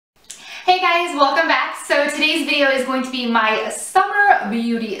Hey guys, welcome back. So today's video is going to be my summer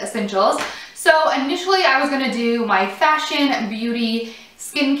beauty essentials. So initially I was going to do my fashion, beauty,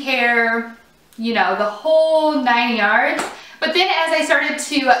 skincare, you know, the whole 9 yards. But then as I started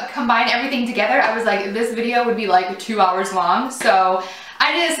to combine everything together, I was like, this video would be like 2 hours long. So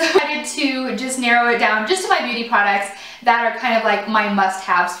I decided to just narrow it down just to my beauty products that are kind of like my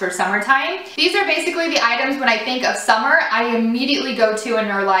must-haves for summertime. These are basically the items when I think of summer, I immediately go to and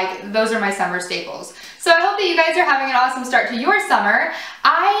are like, those are my summer staples. So I hope that you guys are having an awesome start to your summer.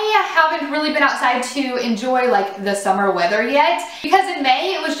 I haven't really been outside to enjoy like the summer weather yet because in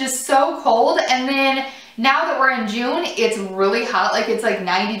May it was just so cold, and then now that we're in June, it's really hot. Like it's like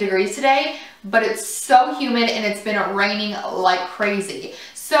 90 degrees today, but it's so humid and it's been raining like crazy.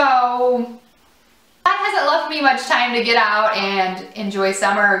 So that hasn't left me much time to get out and enjoy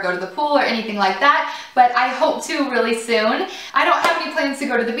summer or go to the pool or anything like that, but I hope to really soon. I don't have any plans to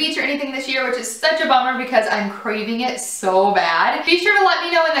go to the beach or anything this year, which is such a bummer because I'm craving it so bad. Be sure to let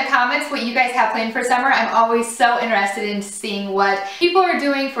me know in the comments what you guys have planned for summer. I'm always so interested in seeing what people are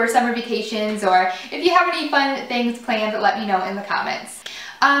doing for summer vacations, or if you have any fun things planned, let me know in the comments.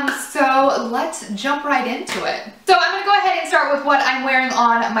 So let's jump right into it. So I'm going to go ahead and start with what I'm wearing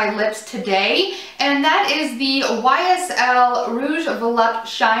on my lips today, and that is the YSL Rouge Volupte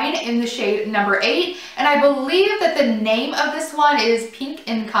Shine in the shade number 8, and I believe that the name of this one is Pink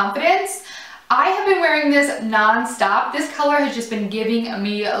in Confidence. I have been wearing this non-stop. This color has just been giving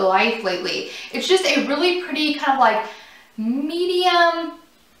me life lately. It's just a really pretty kind of like medium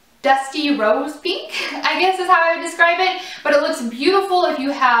dusty rose pink, I guess is how I would describe it, but it looks beautiful if you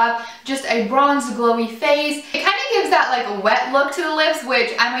have just a bronzed glowy face. It kind of gives that like a wet look to the lips,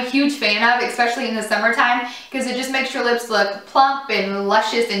 which I'm a huge fan of, especially in the summertime, because it just makes your lips look plump and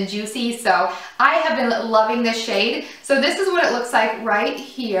luscious and juicy. So I have been loving this shade. So this is what it looks like right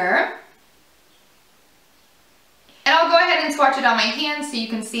here. And I'll go ahead and swatch it on my hand so you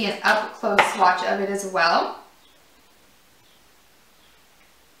can see an up close swatch of it as well.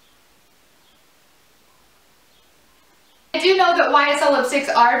 I do know that YSL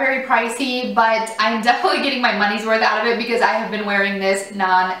lipsticks are very pricey, but I'm definitely getting my money's worth out of it because I have been wearing this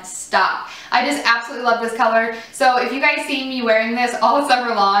non-stop. I just absolutely love this color. So if you guys see me wearing this all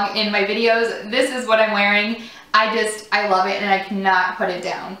summer long in my videos, this is what I'm wearing. I love it and I cannot put it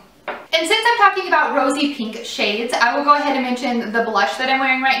down. And since I'm talking about rosy pink shades, I will go ahead and mention the blush that I'm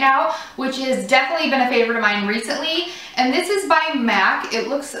wearing right now, which has definitely been a favorite of mine recently. And this is by MAC. It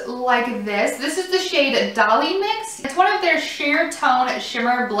looks like this. This is the shade DollyMix. It's one of their sheer tone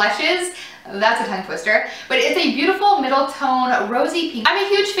shimmer blushes. That's a tongue twister, but it's a beautiful middle tone rosy pink. I'm a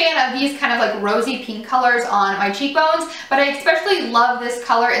huge fan of these kind of like rosy pink colors on my cheekbones, but I especially love this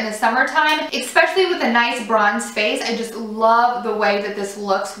color in the summertime, especially with a nice bronze face. I just love the way that this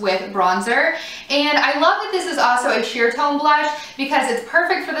looks with bronzer. And I love that this is also a sheer tone blush because it's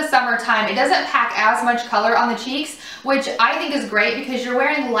perfect for the summertime. It doesn't pack as much color on the cheeks, which I think is great because you're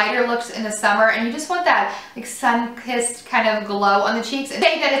wearing lighter looks in the summer and you just want that like sun-kissed kind of glow on the cheeks. And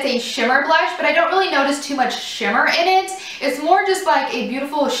say that it's a shimmer blush, but I don't really notice too much shimmer in it. It's more just like a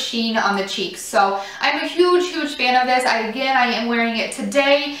beautiful sheen on the cheeks. So I'm a huge fan of this. I am wearing it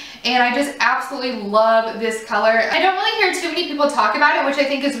today and I just absolutely love this color. I don't really hear too many people talk about it, which I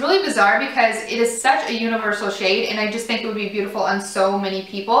think is really bizarre because it is such a universal shade and I just think it would be beautiful on so many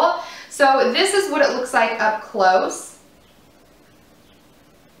people. So this is what it looks like up close.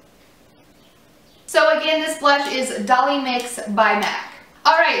 So again, this blush is DollyMix by MAC.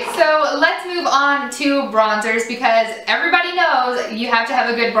 Alright, so let's move on to bronzers because everybody knows you have to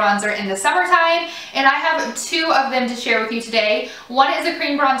have a good bronzer in the summertime, and I have two of them to share with you today. One is a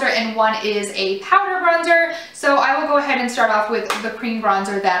cream bronzer and one is a powder bronzer. So I will go ahead and start off with the cream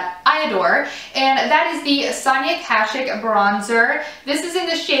bronzer that I adore, and that is the Sonia Kashuk bronzer. This is in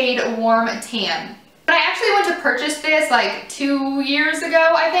the shade Warm Tan. When I actually went to purchase this like 2 years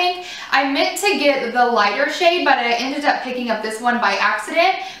ago, I think, I meant to get the lighter shade, but I ended up picking up this one by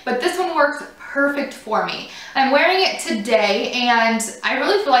accident, but this one works perfect for me. I'm wearing it today and I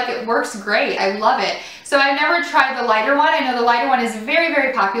really feel like it works great. I love it. So I've never tried the lighter one. I know the lighter one is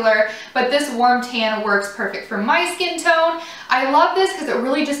very popular, but this warm tan works perfect for my skin tone. I love this because it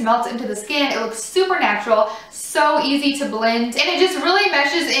really just melts into the skin. It looks super natural, so easy to blend, and it just really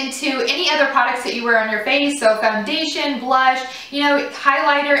meshes into any other products that you wear on your face. So foundation, blush, you know,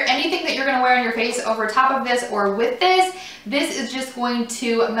 highlighter, anything that you're going to wear on your face over top of this or with this, this is just going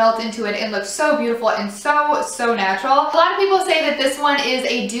to melt into it and look so beautiful and so natural. A lot of people say that this one is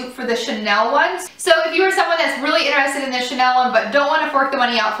a dupe for the Chanel ones. So if you are someone that's really interested in the Chanel one but don't want to fork the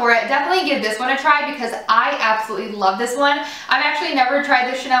money out for it, definitely give this one a try because I absolutely love this one. I've actually never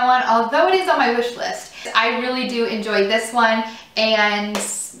tried the Chanel one, although it is on my wish list. I really do enjoy this one, and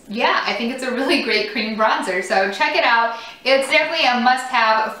yeah, I think it's a really great cream bronzer, so check it out. It's definitely a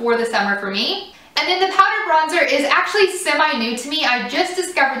must-have for the summer for me. And then the powder bronzer is actually semi-new to me. I just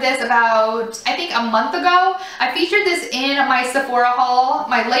discovered this about, I think, a month ago. I featured this in my Sephora haul,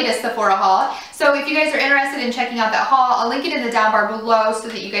 my latest Sephora haul. So if you guys are interested in checking out that haul, I'll link it in the down bar below so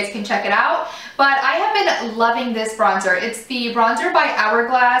that you guys can check it out. But I have been loving this bronzer. It's the bronzer by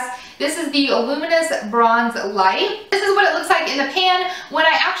Hourglass. This is the Luminous Bronze Light. This is what it looks like in the pan. When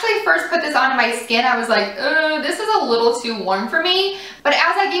I actually first put this onto my skin, I was like, this is a little too warm for me. But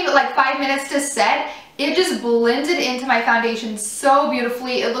as I gave it like 5 minutes to set, it just blended into my foundation so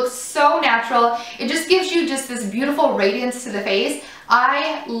beautifully. It looks so natural. It just gives you just this beautiful radiance to the face.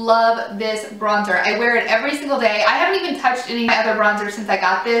 I love this bronzer. I wear it every single day. I haven't even touched any other bronzer since I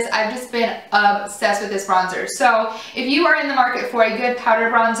got this. I've just been obsessed with this bronzer. So if you are in the market for a good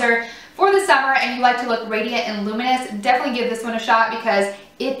powder bronzer for the summer and you like to look radiant and luminous, definitely give this one a shot because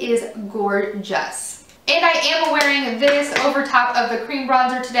it is gorgeous. And I am wearing this over top of the cream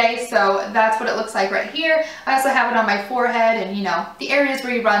bronzer today, so that's what it looks like right here. I also have it on my forehead and, you know, the areas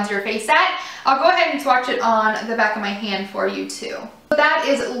where you bronze your face at. I'll go ahead and swatch it on the back of my hand for you too. So that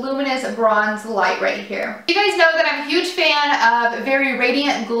is Luminous Bronze Light right here. You guys know that I'm a huge fan of very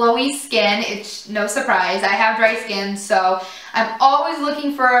radiant, glowy skin. It's no surprise. I have dry skin, so I'm always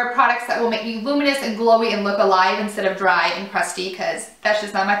looking for products that will make me luminous and glowy and look alive instead of dry and crusty, because that's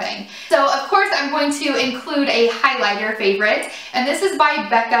just not my thing. So of course I'm going to include a highlighter favorite, and this is by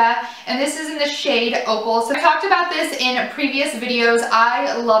Becca, and this is in the shade Opal. So I talked about this in previous videos.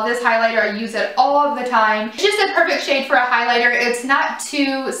 I love this highlighter. I use it all of the time. It's just a perfect shade for a highlighter. It's not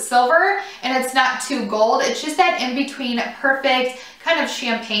too silver and it's not too gold. It's just that in between perfect kind of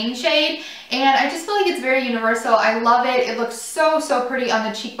champagne shade, and I just feel like it's very universal. I love it. It looks so pretty on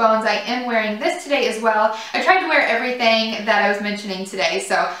the cheekbones. I am wearing this today as well. I tried to wear everything that I was mentioning today,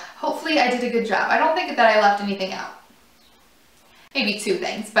 so hopefully I did a good job. I don't think that I left anything out. Maybe 2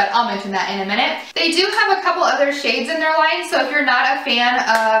 things, but I'll mention that in a minute. They do have a couple other shades in their line, so if you're not a fan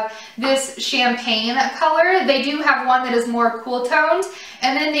of this champagne color, they do have one that is more cool toned,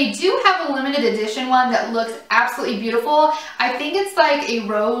 and then they do have a limited edition one that looks absolutely beautiful. I think it's like a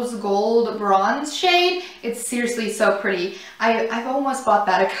rose gold bronze shade. It's seriously so pretty. I've almost bought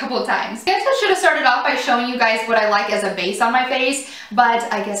that a couple times. I guess I should have started off by showing you guys what I like as a base on my face,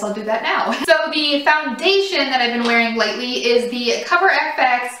 but I guess I'll do that now. So the foundation that I've been wearing lately is the Cover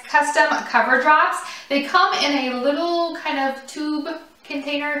FX Custom Cover Drops. They come in a little kind of tube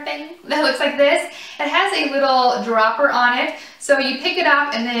container thing that looks like this. It has a little dropper on it, so you pick it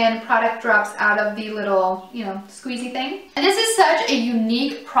up and then product drops out of the little, you know, squeezy thing. And this is such a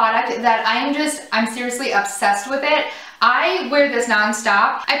unique product that I'm seriously obsessed with it. I wear this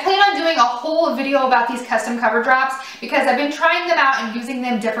non-stop. I plan on doing a whole video about these custom cover drops because I've been trying them out and using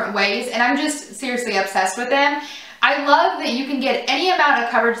them different ways, and I'm just seriously obsessed with them. I love that you can get any amount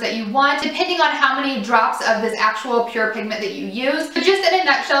of coverage that you want depending on how many drops of this actual pure pigment that you use. But just in a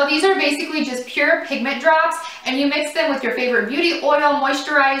nutshell, these are basically just pure pigment drops, and you mix them with your favorite beauty oil,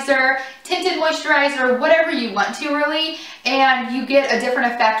 moisturizer, tinted moisturizer, whatever you want to really, and you get a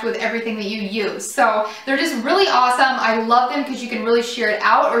different effect with everything that you use. So they're just really awesome. I love them because you can really sheer it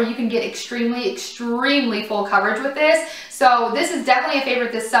out, or you can get extremely full coverage with this. So this is definitely a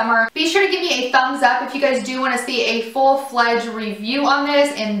favorite this summer. Be sure to give me a thumbs up if you guys do want to see a full-fledged review on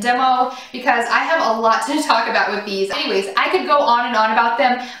this and demo, because I have a lot to talk about with these. Anyways, I could go on and on about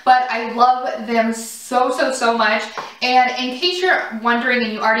them, but I love them so much. And in case you're wondering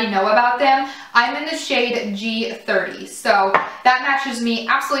and you already know about them, I'm in the shade G30. So that matches me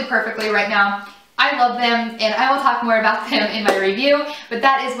absolutely perfectly right now. I love them, and I will talk more about them in my review, but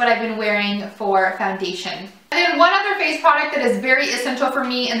that is what I've been wearing for foundation. And then one other face product that is very essential for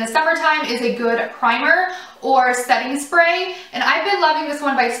me in the summertime is a good primer or setting spray, and I've been loving this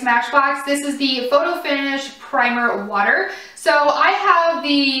one by Smashbox. This is the Photo Finish Primer Water. So I have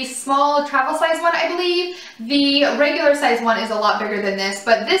the small travel size one, I believe. The regular size one is a lot bigger than this,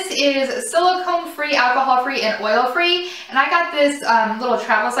 but this is silicone free, alcohol free, and oil free, and I got this little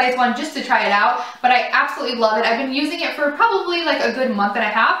travel size one just to try it out, but I absolutely love it. I've been using it for probably like a good month and a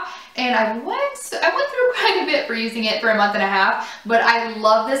half, and I went through quite a bit for using it for a month and a half, but I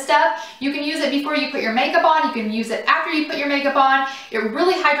love this stuff. You can use it before you put your makeup on. You can use it after you put your makeup on. It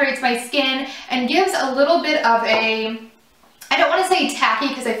really hydrates my skin and gives a little bit of a I don't want to say tacky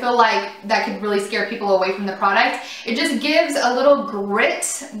because I feel like that could really scare people away from the product. It just gives a little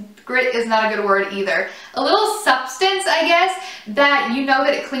grit. Grit is not a good word either. A little substance, I guess, that you know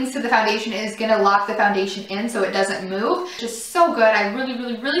that it clings to the foundation and is going to lock the foundation in so it doesn't move. Just so good. I really,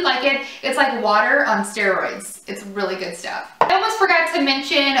 really, really like it. It's like water on steroids. It's really good stuff. I almost forgot to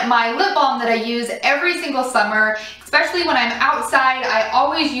mention my lip balm that I use every single summer, especially when I'm outside. I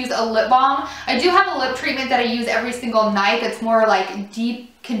always use a lip balm. I do have a lip treatment that I use every single night that's more like deep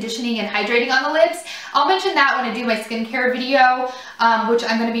conditioning and hydrating on the lips. I'll mention that when I do my skincare video, which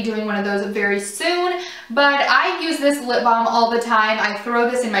I'm going to be doing one of those very soon. But I use this lip balm all the time. I throw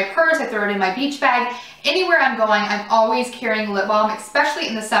this in my purse, I throw it in my beach bag. Anywhere I'm going, I'm always carrying lip balm, especially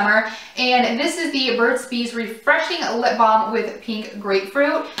in the summer. And this is the Burt's Bees Refreshing Lip Balm with Pink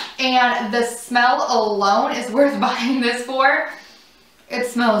Grapefruit. And the smell alone is worth buying this for. It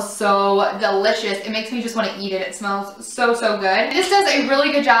smells so delicious. It makes me just want to eat it. It smells so, so good. This does a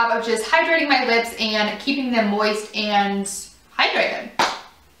really good job of just hydrating my lips and keeping them moist and hydrated.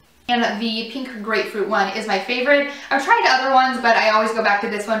 And the Pink Grapefruit one is my favorite. I've tried other ones, but I always go back to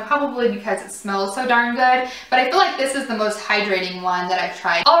this one, probably because it smells so darn good. But I feel like this is the most hydrating one that I've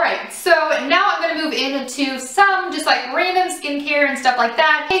tried. Alright, so now I'm going to move into some just like random skincare and stuff like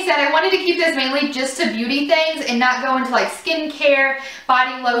that. Like I said, I wanted to keep this mainly just to beauty things and not go into like skincare,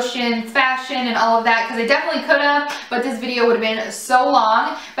 body lotion, fashion, and all of that, because I definitely could have, but this video would have been so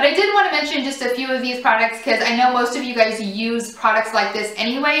long. But I did want to mention just a few of these products because I know most of you guys use products like this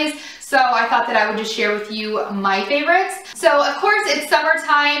anyways. So I thought that I would just share with you my favorites. So of course it's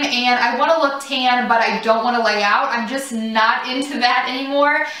summertime and I want to look tan, but I don't want to lay out. I'm just not into that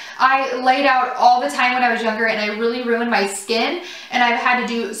anymore. I laid out all the time when I was younger and I really ruined my skin. And I've had to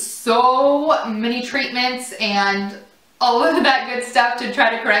do so many treatments and all of that good stuff to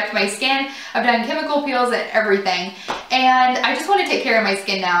try to correct my skin. I've done chemical peels and everything. And I just want to take care of my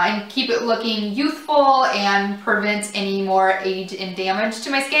skin now and keep it looking youthful and prevent any more age and damage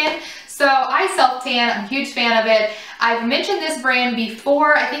to my skin. So I self-tan, I'm a huge fan of it. I've mentioned this brand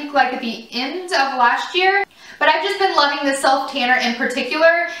before, I think like at the end of last year. But I've just been loving the self-tanner in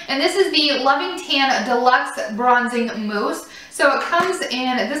particular. And this is the Loving Tan Deluxe Bronzing Mousse. So it comes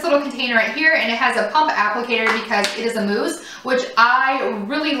in this little container right here and it has a pump applicator because it is a mousse, which I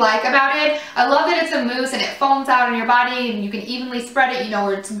really like about it. I love that it's a mousse and it foams out on your body and you can evenly spread it, you know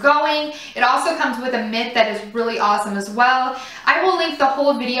where it's going. It also comes with a mitt that is really awesome as well. I will link the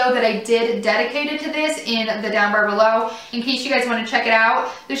whole video that I did dedicated to this in the down bar below in case you guys want to check it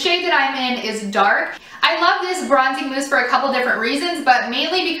out. The shade that I'm in is dark. I love this bronzing mousse for a couple different reasons, but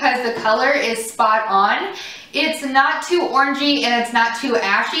mainly because the color is spot on. It's not too orangey and it's not too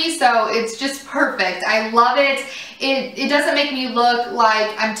ashy, so it's just perfect. I love it. It doesn't make me look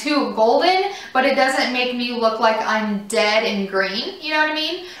like I'm too golden, but it doesn't make me look like I'm dead and green, you know what I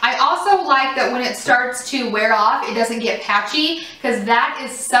mean? I also like that when it starts to wear off, it doesn't get patchy, because that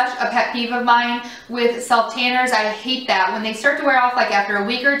is such a pet peeve of mine with self-tanners. I hate that. When they start to wear off like after a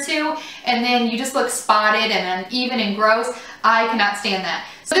week or two, and then you just look spotted and uneven and gross, I cannot stand that.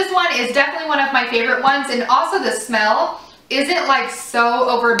 So this one is definitely one of my favorite ones, and also the smell isn't like so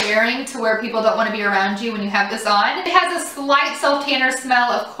overbearing to where people don't want to be around you when you have this on. It has a slight self-tanner smell,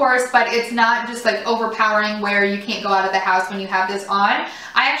 of course, but it's not just like overpowering where you can't go out of the house when you have this on.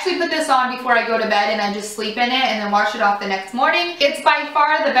 I actually put this on before I go to bed and I just sleep in it and then wash it off the next morning. It's by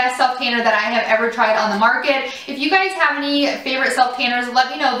far the best self-tanner that I have ever tried on the market. If you guys have any favorite self-tanners,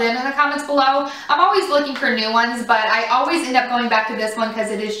 let me know them in the comments below. I'm always looking for new ones, but I always end up going back to this one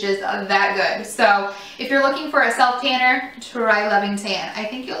because it is just that good. So if you're looking for a self-tanner, try Loving Tan. I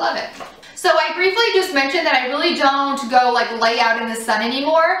think you'll love it. So I briefly just mentioned that I really don't go like lay out in the sun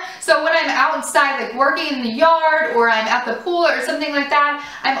anymore. So when I'm outside like working in the yard or I'm at the pool or something like that,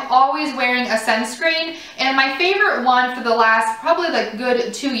 I'm always wearing a sunscreen. And my favorite one for the last probably like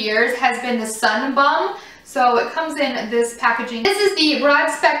good 2 years has been the Sun Balm. So it comes in this packaging. This is the broad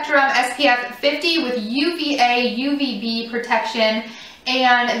spectrum SPF 50 with UVA, UVB protection.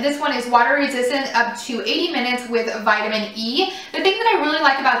 And this one is water resistant up to 80 minutes with vitamin E. The thing that I really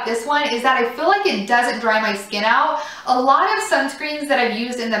like about this one is that I feel like it doesn't dry my skin out. A lot of sunscreens that I've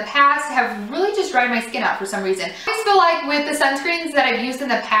used in the past have really just dried my skin out for some reason. I just feel like with the sunscreens that I've used in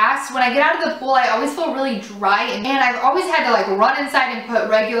the past, when I get out of the pool, I always feel really dry and I've always had to like run inside and put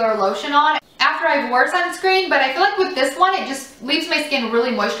regular lotion on after I've wore sunscreen, but I feel like with this one, it just leaves my skin really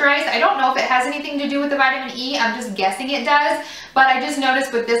moisturized. I don't know if it has anything to do with the vitamin E, I'm just guessing it does, but I just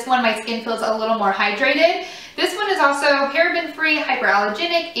noticed with this one, my skin feels a little more hydrated. This one is also paraben-free,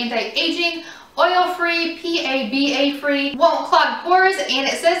 hyperallergenic, anti-aging, oil-free, PABA-free, won't clog pores, and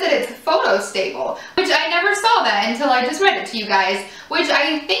it says that it's photo-stable, which I never saw that until I just read it to you guys, which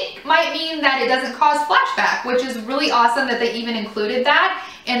I think might mean that it doesn't cause flashback, which is really awesome that they even included that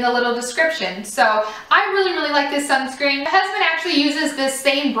in the little description. So I really, really like this sunscreen. My husband actually uses this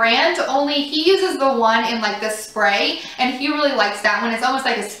same brand, only he uses the one in like the spray, and he really likes that one. It's almost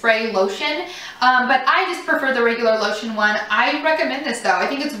like a spray lotion, but I just prefer the regular lotion one. I recommend this though. I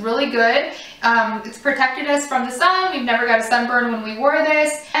think it's really good. It's protected us from the sun. We've never got a sunburn when we wore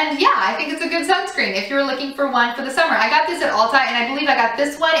this. And yeah, I think it's a good sunscreen if you're looking for one for the summer. I got this at Ulta, and I believe I got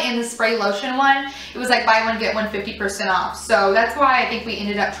this one and the spray lotion one. It was like buy one, get one 50% off. So that's why I think we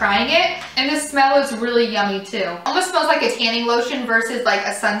ended up trying it. And the smell is really yummy too. Almost smells like a tanning lotion versus like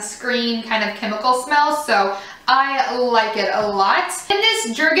a sunscreen kind of chemical smell. So I like it a lot. And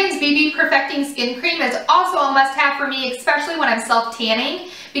this Jergens BB Perfecting Skin Cream is also a must-have for me, especially when I'm self-tanning,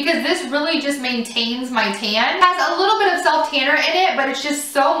 because this really just maintains my tan. It has a little bit of self-tanner in it, but it's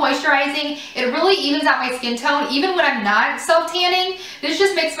just so moisturizing. It really evens out my skin tone, even when I'm not self-tanning. This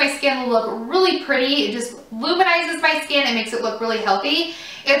just makes my skin look really pretty. It just luminizes my skin and makes it look really healthy.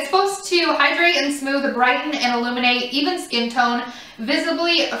 It's supposed to hydrate and smooth, brighten and illuminate even skin tone,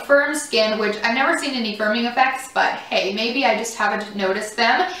 visibly firm skin, which I've never seen any firming effects, but hey, maybe I just haven't noticed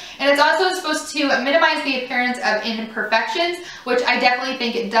them. And it's also supposed to minimize the appearance of imperfections, which I definitely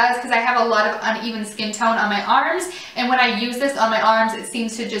think it does, because I have a lot of uneven skin tone on my arms, and when I use this on my arms, it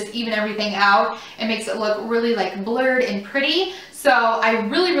seems to just even everything out. It makes it look really like blurred and pretty. So I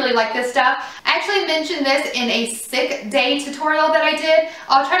really, really like this stuff. I actually mentioned this in a sick day tutorial that I did.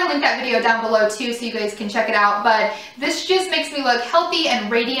 I'll try to link that video down below too so you guys can check it out. But this just makes me look healthy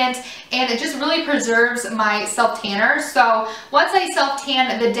and radiant, and it just really preserves my self-tanner. So once I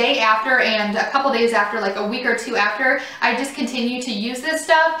self-tan the day after and a couple days after, like a week or two after, I just continue to use this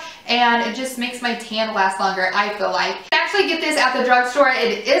stuff, and it just makes my tan last longer, I feel like. You can actually get this at the drugstore.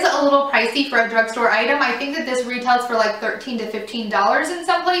 It is a little pricey for a drugstore item. I think that this retails for like $13 to $15 in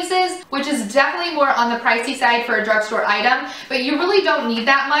some places, which is definitely more on the pricey side for a drugstore item, but you really don't need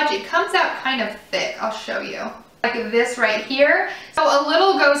that much. It comes out kind of thick. I'll show you. Like this right here. So a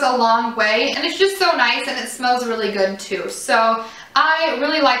little goes a long way, and it's just so nice, and it smells really good too. So I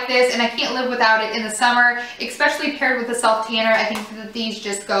really like this, and I can't live without it in the summer, especially paired with the self-tanner. I think that these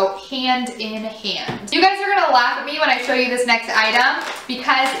just go hand in hand. You guys are gonna laugh at me when I show you this next item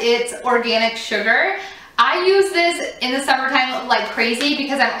because it's organic sugar. I use this in the summertime like crazy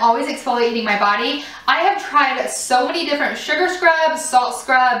because I'm always exfoliating my body. I have tried so many different sugar scrubs, salt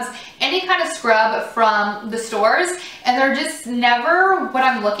scrubs, any kind of scrub from the stores, and they're just never what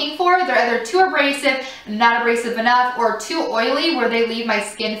I'm looking for. They're either too abrasive, not abrasive enough, or too oily where they leave my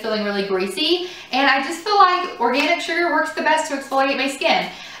skin feeling really greasy. And I just feel like organic sugar works the best to exfoliate my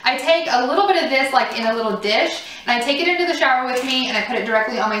skin. I take a little bit of this like in a little dish, and I take it into the shower with me, and I put it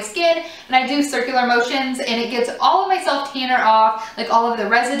directly on my skin, and I do circular motions, and it gets all of my self-tanner off, like all of the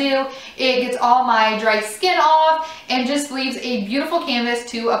residue. It gets all my dry skin off, and just leaves a beautiful canvas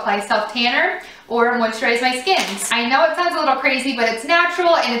to apply self-tanner or moisturize my skin. I know it sounds a little crazy, but it's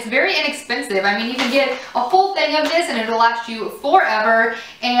natural and it's very inexpensive. I mean, you can get a whole thing of this and it'll last you forever,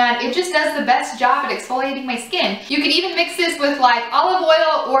 and it just does the best job at exfoliating my skin. You can even mix this with like olive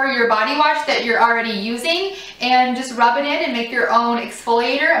oil or your body wash that you're already using and just rub it in and make your own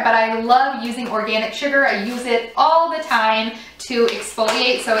exfoliator. But I love using organic sugar. I use it all the time to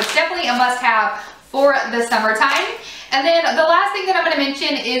exfoliate, so it's definitely a must-have for the summertime. And then the last thing that I'm going to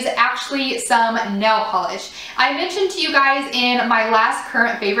mention is actually some nail polish. I mentioned to you guys in my last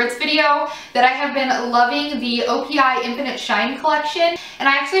current favorites video that I have been loving the OPI Infinite Shine collection, and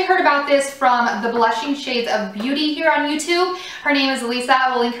I actually heard about this from the Blushing Shades of Beauty here on YouTube. Her name is Lisa.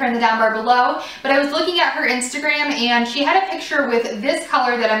 I will link her in the down bar below. But I was looking at her Instagram, and she had a picture with this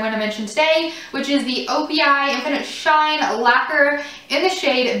color that I'm going to mention today, which is the OPI Infinite Shine Lacquer in the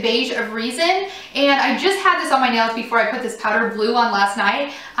shade Beige of Reason. And I just had this on my nails before I put this powder blue on last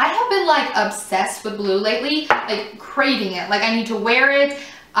night. I have been like obsessed with blue lately, like craving it. Like I need to wear it.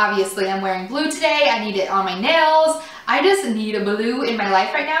 Obviously I'm wearing blue today. I need it on my nails. I just need a blue in my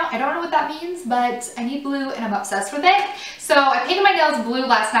life right now. I don't know what that means, but I need blue and I'm obsessed with it. So I painted my nails blue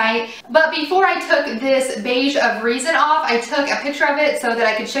last night, but before I took this Beige of Reason off, I took a picture of it so that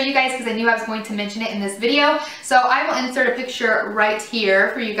I could show you guys because I knew I was going to mention it in this video. So I will insert a picture right here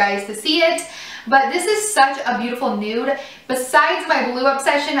for you guys to see it. But this is such a beautiful nude. Besides my blue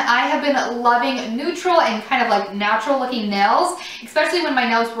obsession, I have been loving neutral and kind of like natural looking nails, especially when my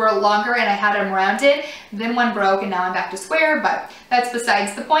nails were longer and I had them rounded. Then one broke and now I'm back to square, but that's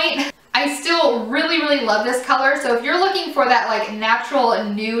besides the point. I still really love this color, so if you're looking for that like natural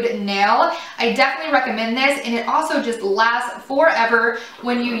nude nail, I definitely recommend this, and it also just lasts forever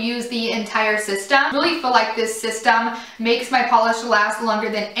when you use the entire system. I really feel like this system makes my polish last longer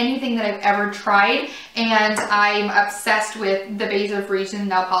than anything that I've ever tried, and I'm obsessed with the Beige of Region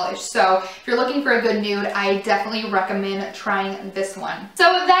nail polish. So if you're looking for a good nude, I definitely recommend trying this one. So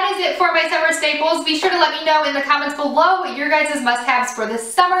that is it for my summer staples. Be sure to let me know in the comments below what your guys' must-haves for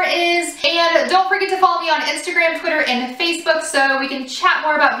this summer is. And don't forget to follow me on Instagram, Twitter, and Facebook so we can chat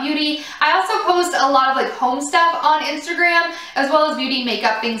more about beauty. I also post a lot of like home stuff on Instagram, as well as beauty,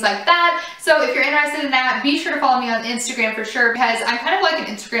 makeup, things like that. So if you're interested in that, be sure to follow me on Instagram for sure, because I'm kind of like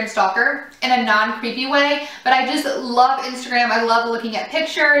an Instagram stalker in a non-creepy way, but I just love Instagram. I love looking at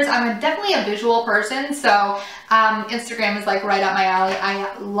pictures. I'm definitely a visual person, so Instagram is like right up my alley.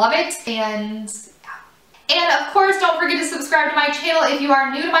 I love it. And of course, don't forget to subscribe to my channel. If you are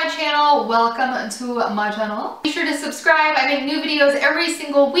new to my channel, welcome to my channel. Be sure to subscribe. I make new videos every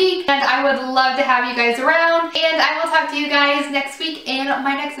single week, and I would love to have you guys around. And I will talk to you guys next week in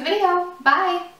my next video. Bye!